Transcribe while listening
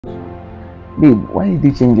Babe, why did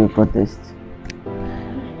you change your protest?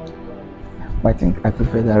 I think I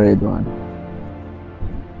prefer that red one.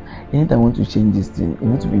 Anytime I want to change this thing, you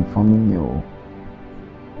need to be informing me or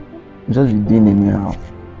just be doing anyhow.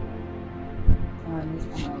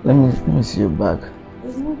 Let me see your bag.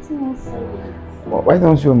 There's nothing inside it. Why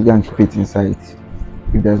don't you want to go and keep it inside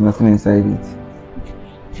if there's nothing inside it?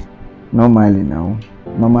 Normally now,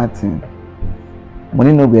 normal thing.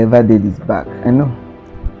 Money no be ever did this back. I know.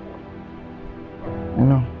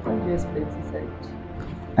 What do you expect inside?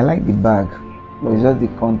 I like the bag, but it's just the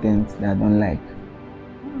content that I don't like.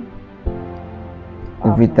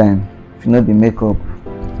 Every time, if you know the makeup,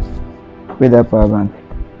 with that power bank,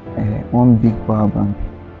 one big power bank.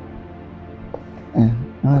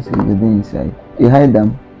 Honestly, the thing inside, you hide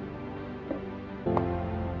them.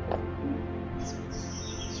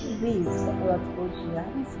 Babe, what told you? I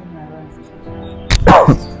haven't seen my around.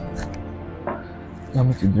 You want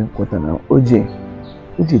me to drink water now?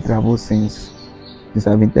 OJ travel since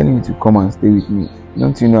I've been telling you to come and stay with me.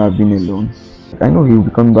 Don't you know I've been alone? I know he will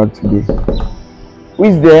be coming back today. Who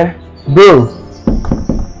is there? Bro!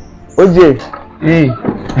 OJ! Hey!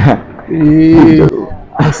 Hey!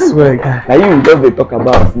 I swear, guy. Now you just they talk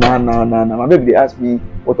about nah. My baby they ask me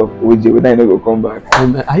what of OJ, whether I know go come back.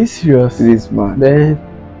 Are you serious? This man. Man,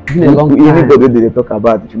 it's been a long time. Anybody they talk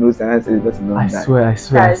about, if you know science, the person don't die. I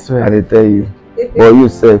swear. I they tell you. But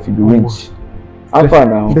yourself, you be winch. How far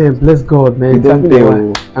now? Babe, bless God, man.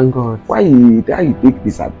 Thank God. Why you take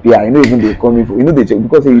disappear? You know even they coming for. You know they check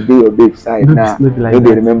because you do your babe side now. Like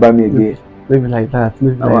they remember me again. Maybe like that.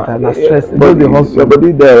 Not stress. But your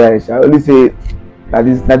body there, right? I only say that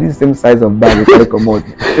is same size of bag. You carry come out.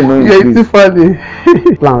 Yeah, it's too funny.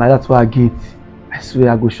 Plan like that's why I get. I swear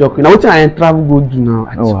I go shock you. Now what I travel go do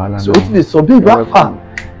now? So what is so big? Don't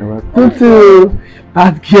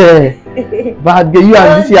bad girl. Bad girl. You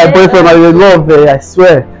and this your boyfriend are in love. I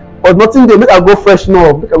swear. But nothing there. Make I go freshen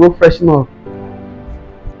up.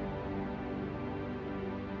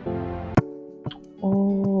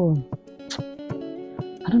 Oh,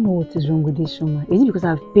 I don't know what is wrong with this woman. Is it because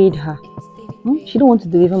I've paid her? She don't want to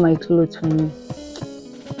deliver my clothes for me.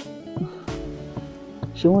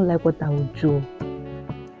 She won't like what I will do.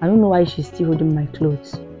 I don't know why she's still holding my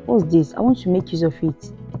clothes. What's this? I want to make use of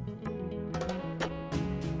it.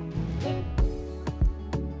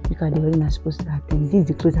 Look at the wedding I'm supposed to attend. This is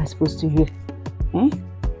the clothes I'm supposed to wear.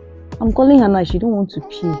 I'm calling her now. She don't want to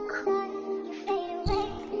pick.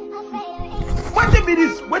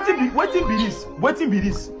 Wetin be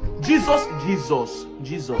this? Jesus.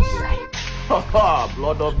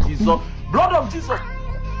 Blood of Jesus.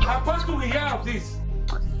 Apostle, we hear of this.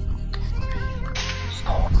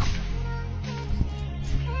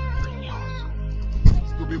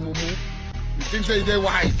 Stupid mumu. You think say they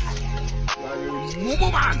wise? Mumu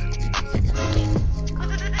man.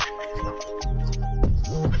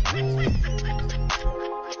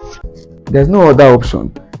 There's no other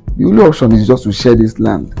option. The only option is just to share this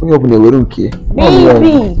land. When you open it, we don't care.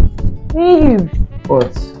 Babe.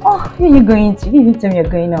 What? Oh, where are you going to? You didn't tell me you're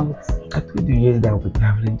going out. I told you yesterday I will be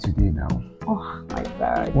traveling today now. Oh my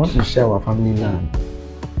God. We want to share our family land.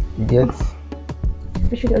 You get?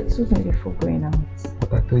 You should have told me before going out.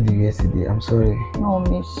 But I told you yesterday. I'm sorry. No, I'll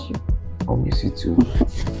miss you. I'll miss you too.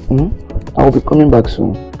 I'll be coming back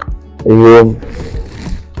soon.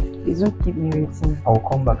 Please don't keep me waiting. I'll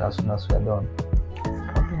come back as soon as we're done.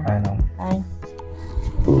 Okay. I know. Bye.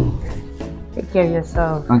 Take care of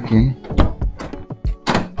yourself. Okay.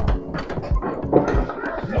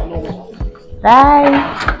 Bye.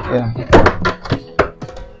 Yeah.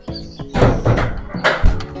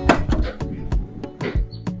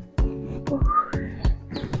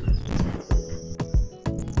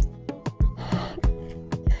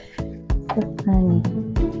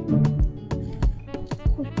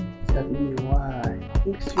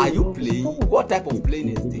 Are you playing? What type of playing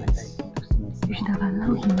is this? You should have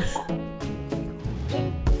allowed him to go.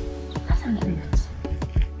 Hasn't left.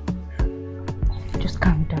 Just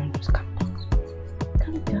calm down.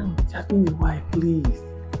 Calm down. Tell me why, please.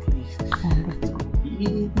 Come on, let's go.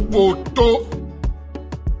 Photo.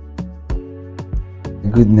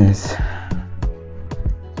 Goodness.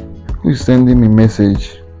 Who's sending me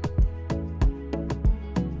message?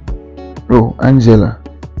 Oh, Angela.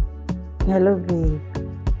 Hello, babe.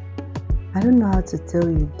 I don't know how to tell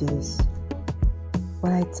you this,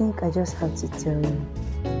 but I think I just have to tell you.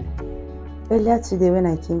 Earlier today when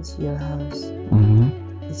I came to your house,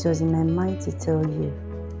 it was in my mind to tell you,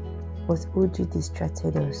 but Odu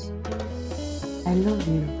distracted us. I love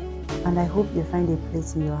you, and I hope you find a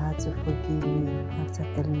place in your heart to forgive me after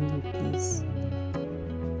telling you this.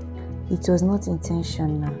 It was not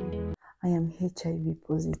intentional, I am HIV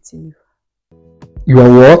positive. You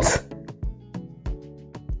are what?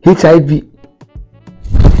 HIV?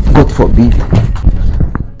 God forbid.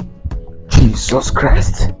 Jesus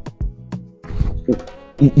Christ.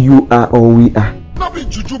 You are or we are? Not be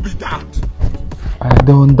juju be that. I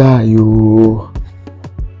don't die, you.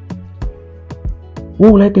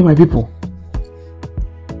 What will I tell my people?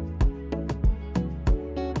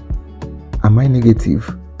 Am I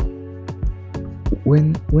negative?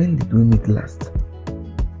 When did we meet last?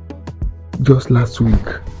 Just last week.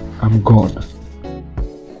 I'm gone.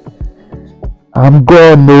 I'm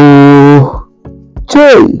gone, no.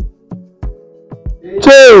 Che!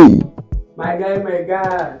 Che! My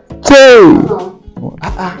guy. Che!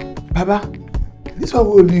 Baba, this one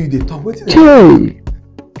will leave the talk. What's it? Che!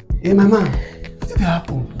 Hey, mama, what did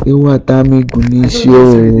happen? Iwatami Gunisho.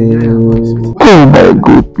 Oh my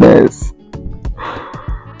goodness.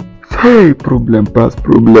 Hey, problem past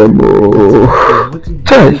problem. Oh.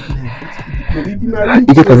 Che! You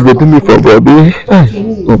get as they do me for Bobby.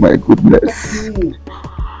 Oh my goodness.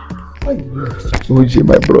 OJ,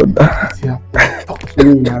 my brother. Talk to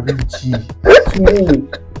me, Mariji. To me.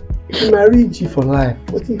 Mariji for life.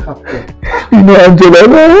 What did happen? You know Angela,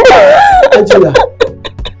 no?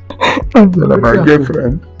 Angela, my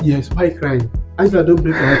girlfriend. Yes, why crying? Angela, don't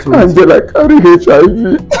break my heart. Angela carry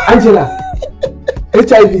HIV. Angela!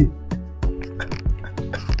 HIV!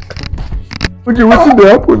 Okay, what's in the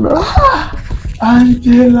happen now?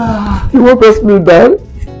 Angela! You want to face me down?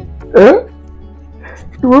 Eh?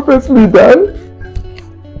 You want to face me down?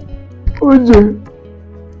 OJ.